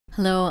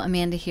Hello,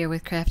 Amanda here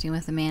with Crafting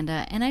with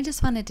Amanda, and I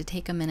just wanted to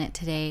take a minute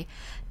today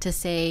to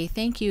say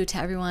thank you to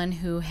everyone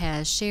who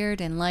has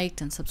shared and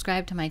liked and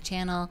subscribed to my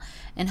channel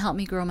and helped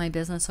me grow my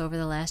business over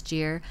the last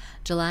year.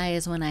 July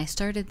is when I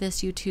started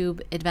this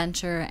YouTube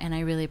adventure, and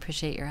I really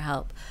appreciate your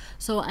help.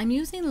 So I'm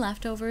using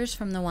leftovers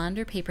from the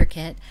Wander paper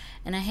kit,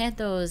 and I had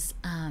those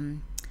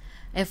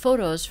I have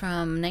photos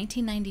from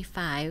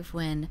 1995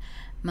 when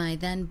my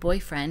then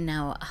boyfriend,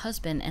 now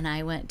husband, and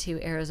I went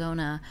to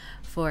Arizona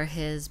for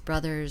his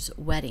brother's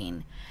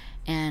wedding.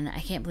 And I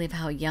can't believe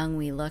how young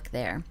we look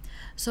there.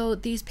 So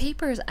these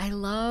papers, I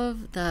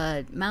love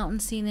the mountain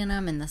scene in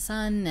them and the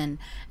sun, and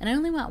I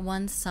only want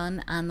one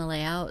sun on the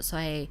layout, so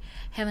I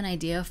have an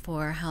idea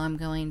for how I'm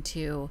going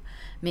to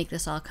make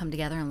this all come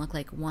together and look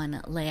like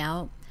one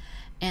layout.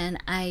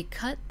 And I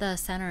cut the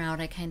center out.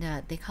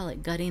 They call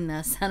it gutting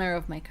the center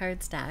of my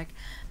cardstock,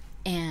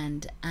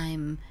 and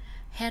I'm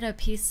had a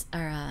piece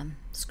or a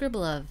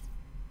scribble of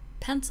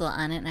pencil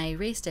on it, and I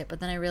erased it, but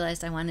then I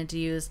realized I wanted to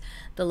use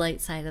the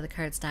light side of the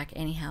cardstock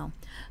anyhow.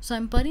 So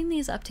I'm butting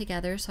these up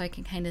together so I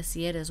can kind of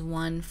see it as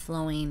one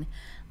flowing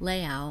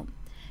layout.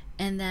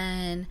 And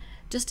then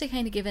just to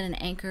kind of give it an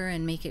anchor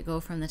and make it go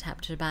from the top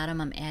to the bottom,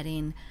 I'm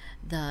adding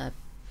the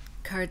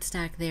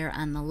cardstock there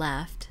on the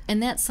left.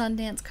 And that's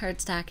Sundance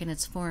cardstock, and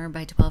it's 4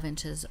 by 12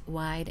 inches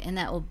wide, and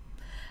that will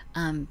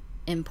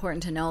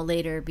important to know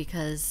later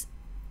because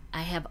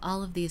I have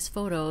all of these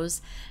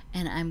photos,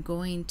 and I'm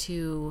going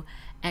to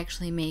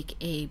actually make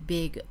a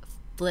big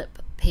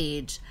flip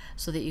page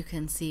so that you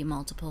can see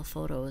multiple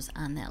photos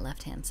on that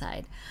left hand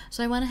side.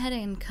 So I went ahead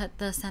and cut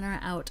the center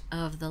out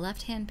of the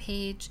left hand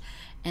page,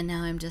 and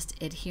now I'm just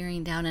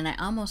adhering down, and I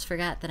almost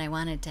forgot that I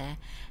wanted to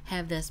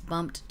have this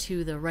bumped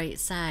to the right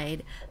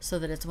side so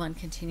that it's one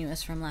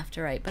continuous from left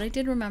to right, but I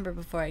did remember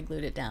before I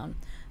glued it down,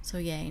 so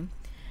yay.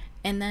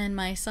 And then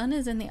my sun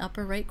is in the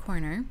upper right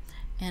corner,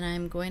 and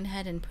I'm going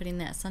ahead and putting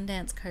that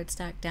Sundance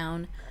cardstock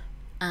down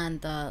on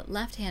the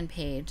left hand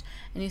page,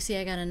 and you see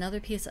I got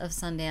another piece of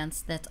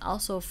Sundance that's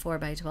also 4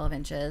 by 12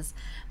 inches,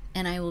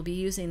 and I will be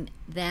using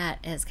that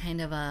as kind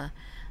of an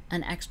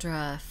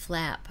extra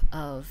flap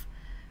of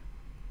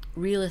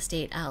real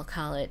estate, I'll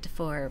call it,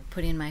 for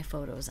putting my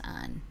photos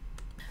on.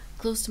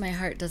 Close to my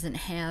heart doesn't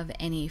have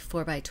any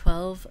 4 by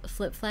 12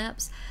 flip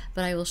flaps,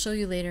 but I will show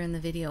you later in the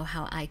video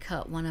how I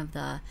cut one of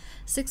the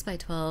 6 by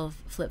 12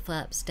 flip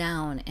flaps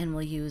down, and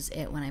will use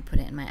it when I put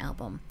it in my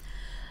album.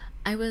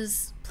 I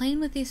was playing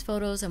with these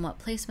photos and what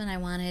placement I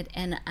wanted,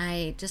 and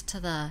I just to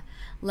the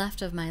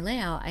left of my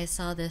layout I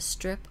saw this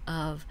strip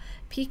of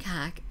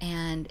peacock,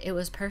 and it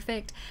was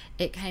perfect.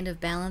 It kind of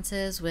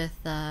balances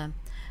with the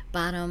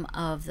bottom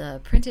of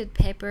the printed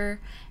paper,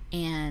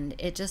 and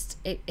it's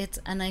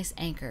a nice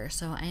anchor.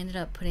 So I ended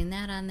up putting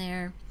that on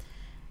there,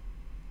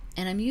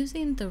 and I'm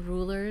using the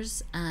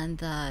rulers on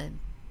the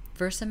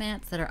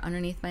VersaMats that are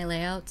underneath my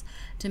layouts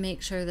to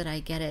make sure that I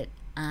get it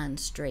on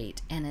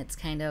straight, and it's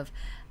kind of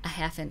a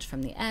 1/2 inch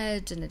from the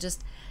edge, and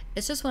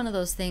it's just one of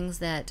those things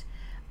that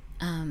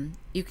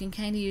you can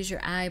kind of use your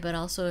eye, but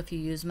also if you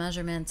use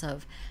measurements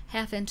of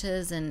 1/2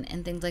 inches and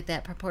things like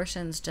that,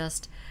 proportions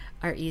just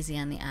are easy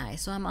on the eye.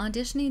 So I'm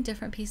auditioning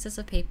different pieces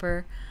of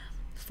paper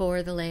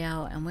for the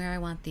layout and where I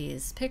want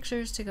these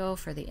pictures to go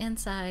for the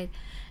inside.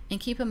 And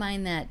keep in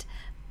mind that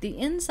the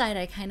inside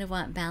I kind of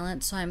want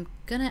balance, so I'm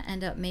gonna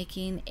end up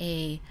making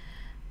a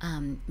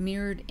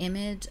mirrored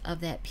image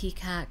of that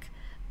peacock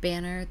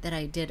banner that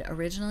I did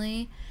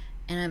originally,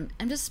 and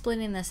I'm just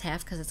splitting this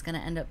half because it's gonna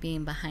end up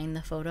being behind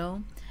the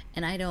photo,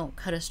 and I don't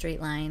cut a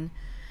straight line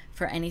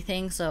for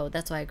anything, so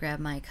that's why I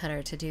grabbed my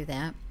cutter to do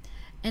that.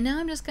 And now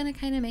I'm just gonna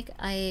kind of make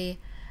a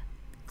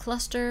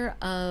cluster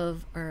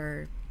of,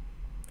 or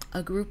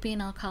a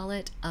grouping, I'll call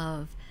it,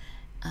 of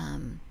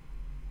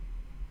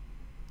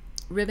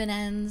ribbon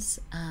ends,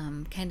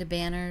 kind of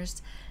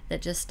banners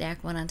that just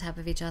stack one on top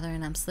of each other,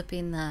 and I'm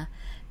slipping the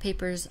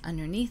papers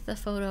underneath the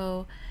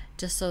photo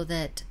just so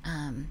that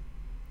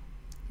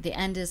the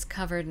end is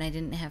covered and I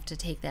didn't have to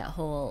take that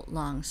whole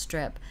long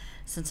strip,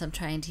 since I'm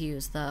trying to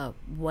use the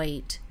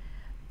white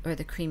or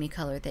the creamy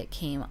color that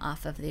came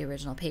off of the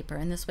original paper.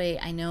 And this way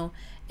I know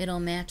it'll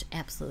match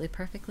absolutely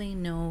perfectly,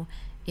 no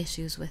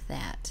issues with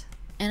that.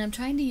 And I'm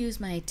trying to use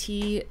my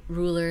T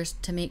rulers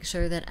to make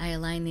sure that I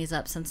align these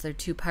up, since they're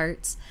 2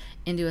 parts,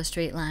 into a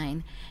straight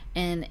line.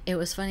 And it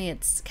was funny,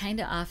 it's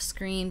kind of off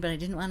screen, but I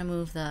didn't want to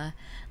move the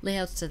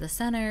layouts to the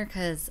center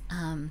because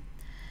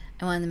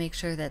I wanted to make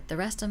sure that the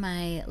rest of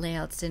my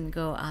layouts didn't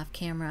go off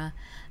camera.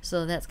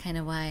 So that's kind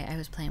of why I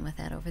was playing with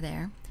that over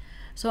there.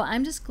 So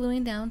I'm just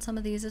gluing down some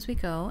of these as we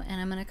go,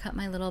 and I'm going to cut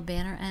my little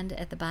banner end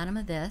at the bottom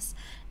of this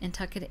and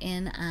tuck it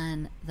in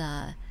on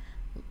the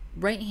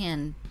right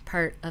hand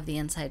part of the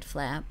inside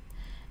flap,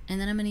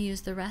 and then I'm going to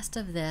use the rest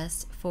of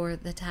this for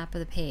the top of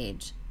the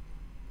page.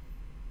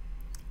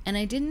 And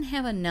I didn't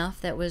have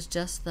enough that was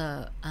just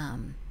the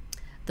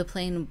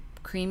plain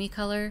creamy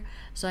color,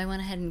 so I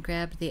went ahead and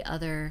grabbed the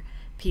other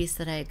piece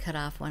that I had cut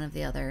off one of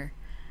the other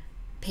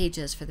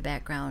pages for the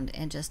background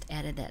and just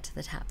added that to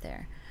the top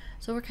there.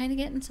 So we're kind of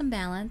getting some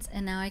balance,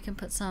 and now I can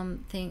put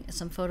some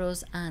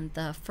photos on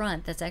the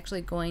front that's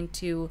actually going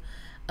to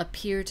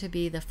appear to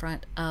be the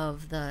front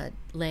of the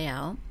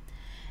layout.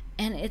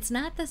 And it's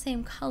not the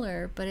same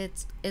color, but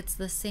it's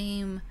the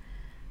same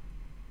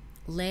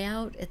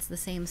layout, it's the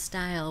same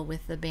style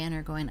with the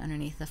banner going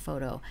underneath the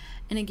photo.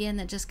 And again,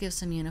 that just gives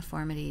some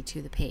uniformity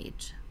to the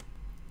page.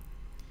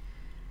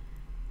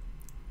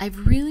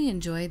 I've really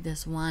enjoyed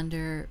this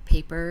Wander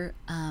paper.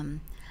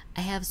 I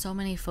have so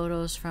many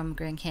photos from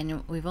Grand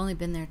Canyon. We've only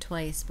been there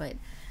twice, but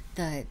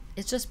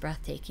it's just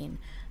breathtaking.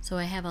 So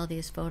I have all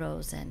these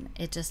photos, and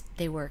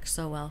they work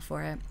so well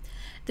for it.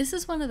 This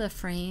is one of the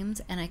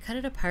frames, and I cut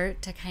it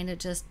apart to kind of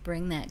just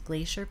bring that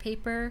glacier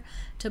paper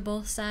to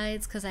both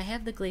sides, because I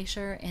have the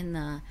glacier in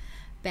the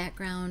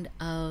background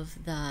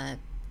of the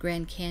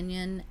Grand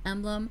Canyon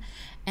emblem.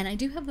 And I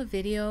do have a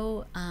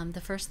video, the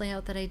first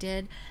layout that I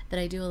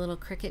do a little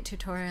Cricut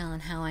tutorial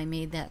on how I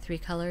made that 3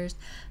 colors.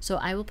 So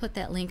I will put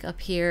that link up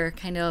here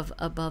kind of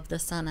above the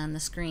sun on the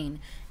screen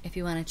if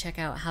you want to check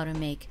out how to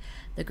make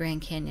the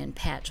Grand Canyon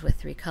patch with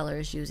 3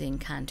 colors using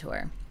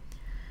contour.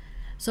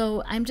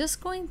 So I'm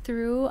just going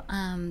through,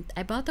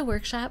 I bought the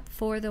workshop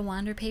for the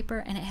Wander paper,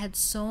 and it had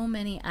so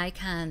many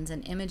icons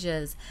and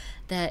images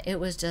that it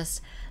was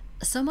just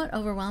somewhat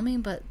overwhelming,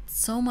 but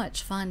so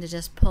much fun to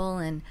just pull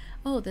and,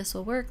 oh, this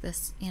will work,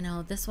 this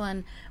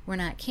one, we're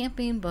not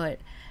camping, but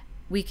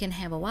we can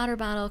have a water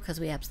bottle, because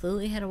we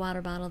absolutely had a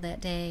water bottle that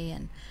day.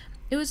 And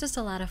it was just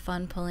a lot of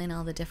fun pulling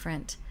all the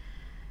different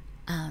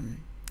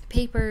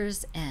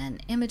papers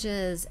and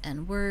images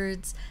and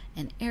words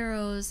and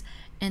arrows.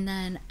 And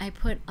then I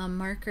put a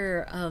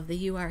marker of the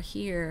 "You Are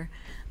Here"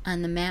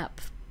 on the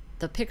map,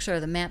 the picture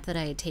of the map that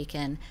I had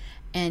taken,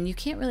 and you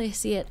can't really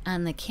see it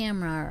on the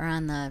camera or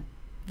on the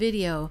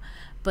video,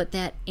 but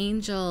that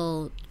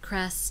angel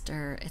crest,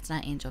 or it's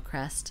not angel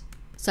crest,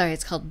 sorry,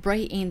 it's called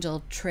Bright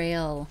Angel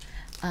Trail,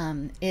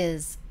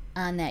 is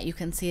on that. You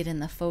can see it in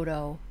the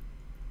photo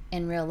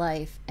in real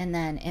life, and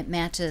then it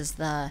matches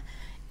the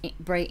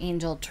Bright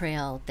Angel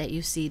Trail that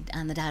you see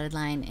on the dotted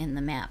line in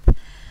the map.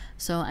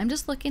 So I'm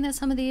just looking at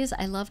some of these.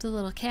 I love the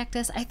little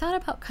cactus. I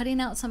thought about cutting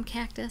out some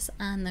cactus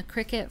on the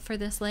Cricut for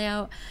this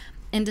layout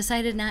and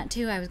decided not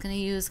to. I was going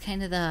to use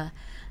kind of the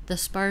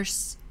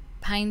sparse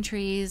pine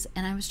trees,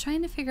 and I was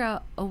trying to figure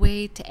out a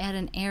way to add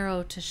an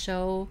arrow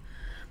to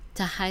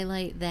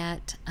highlight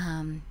that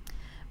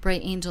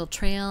Bright Angel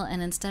Trail,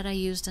 and instead I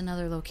used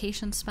another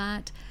location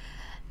spot.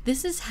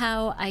 This is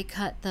how I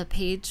cut the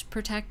page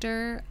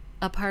protector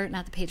apart,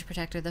 not the page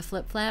protector, the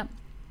flip flap.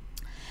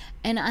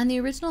 And on the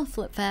original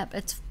flip flap,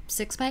 it's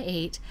 6 by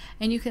 8,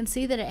 and you can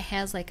see that it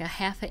has like a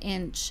 1/2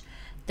 inch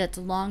that's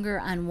longer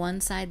on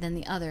one side than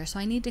the other. So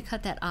I need to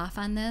cut that off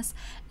on this,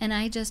 and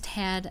I just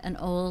had an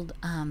old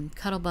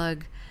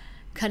Cuttlebug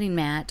cutting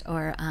mat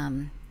or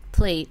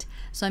plate,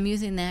 so I'm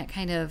using that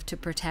kind of to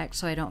protect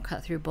so I don't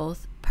cut through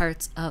both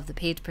parts of the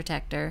page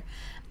protector.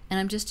 And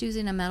I'm just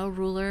using a metal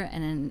ruler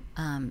and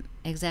an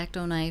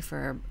X-Acto knife,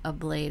 or a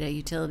blade, a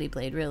utility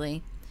blade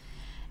really.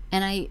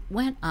 And I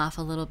went off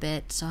a little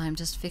bit, so I'm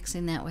just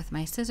fixing that with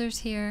my scissors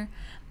here,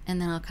 and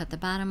then I'll cut the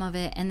bottom of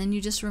it, and then you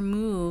just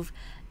remove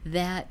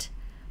that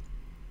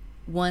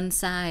one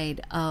side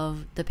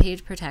of the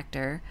page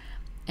protector.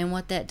 And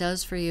what that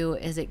does for you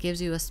is it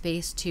gives you a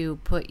space to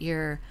put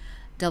your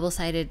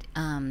double-sided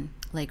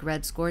like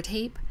red score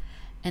tape,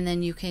 and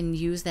then you can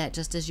use that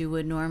just as you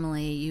would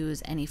normally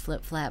use any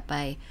flip flap.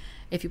 By,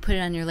 if you put it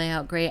on your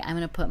layout, great. I'm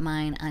going to put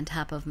mine on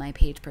top of my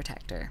page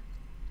protector.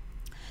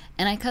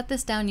 And I cut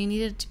this down. You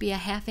need it to be a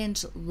 1/2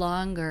 inch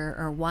longer,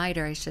 or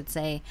wider I should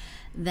say,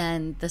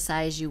 than the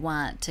size you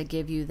want, to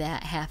give you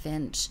that 1/2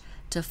 inch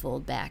to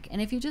fold back.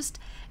 And if you just,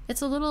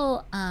 it's a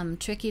little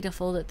tricky to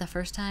fold it the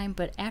first time,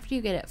 but after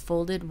you get it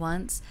folded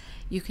once,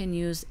 you can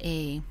use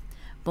a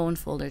bone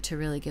folder to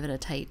really give it a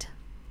tight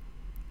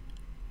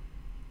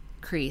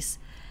crease.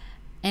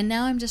 And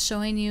now I'm just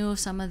showing you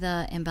some of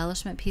the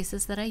embellishment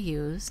pieces that I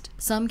used.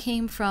 Some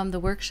came from the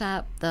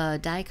workshop, the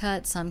die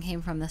cut, some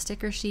came from the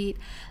sticker sheet.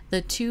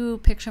 The 2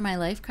 Picture My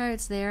Life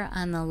cards there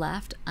on the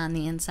left on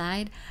the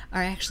inside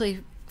are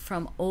actually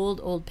from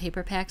old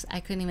paper packs. I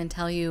couldn't even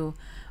tell you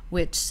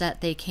which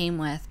set they came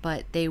with,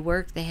 but they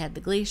worked. They had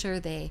the glacier,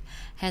 they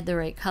had the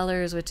right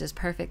colors, which is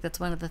perfect. That's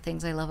one of the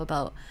things I love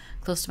about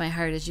Close to My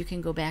Heart, is you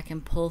can go back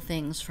and pull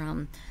things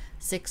from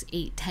 6,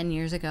 8, 10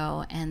 years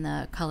ago and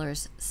the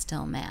colors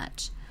still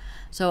match.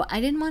 So I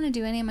didn't want to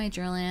do any of my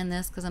journaling on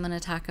this because I'm going to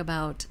talk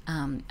about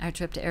our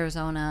trip to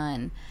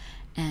Arizona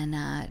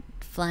and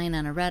flying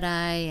on a red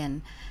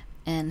eye,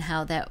 and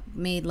how that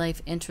made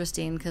life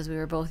interesting because we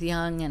were both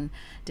young and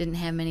didn't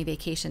have many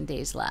vacation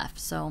days left.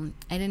 So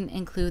I didn't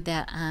include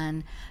that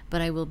on,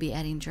 but I will be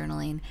adding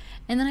journaling.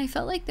 And then I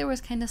felt like there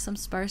was kind of some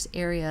sparse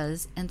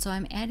areas, and so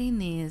I'm adding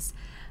these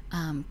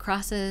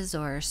crosses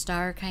or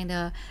star kind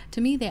of. To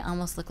me, they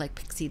almost look like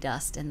pixie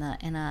dust in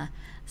a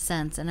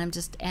sense, and I'm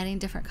just adding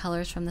different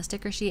colors from the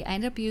sticker sheet. I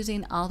ended up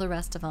using all the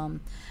rest of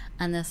them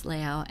on this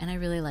layout, and I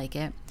really like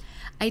it.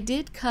 I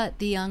did cut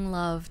the Young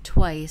Love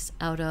twice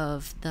out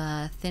of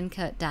the thin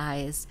cut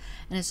dies,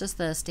 and it's just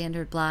the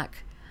standard block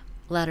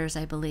letters,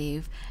 I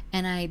believe,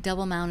 and I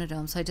double mounted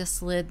them. So I just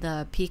slid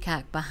the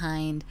peacock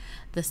behind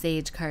the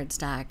sage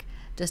cardstock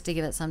just to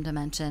give it some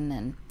dimension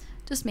and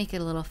just make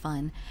it a little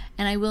fun.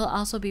 And I will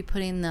also be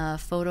putting the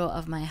photo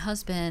of my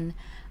husband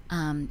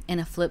in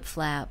a flip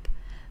flap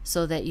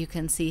so that you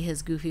can see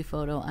his goofy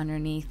photo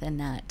underneath and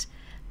not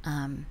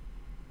and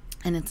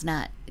it's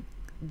not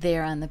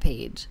there on the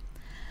page.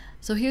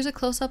 So here's a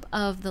close-up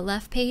of the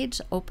left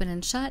page, open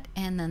and shut,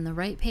 and then the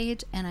right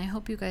page, and I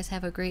hope you guys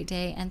have a great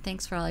day, and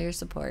thanks for all your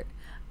support.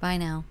 Bye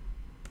now.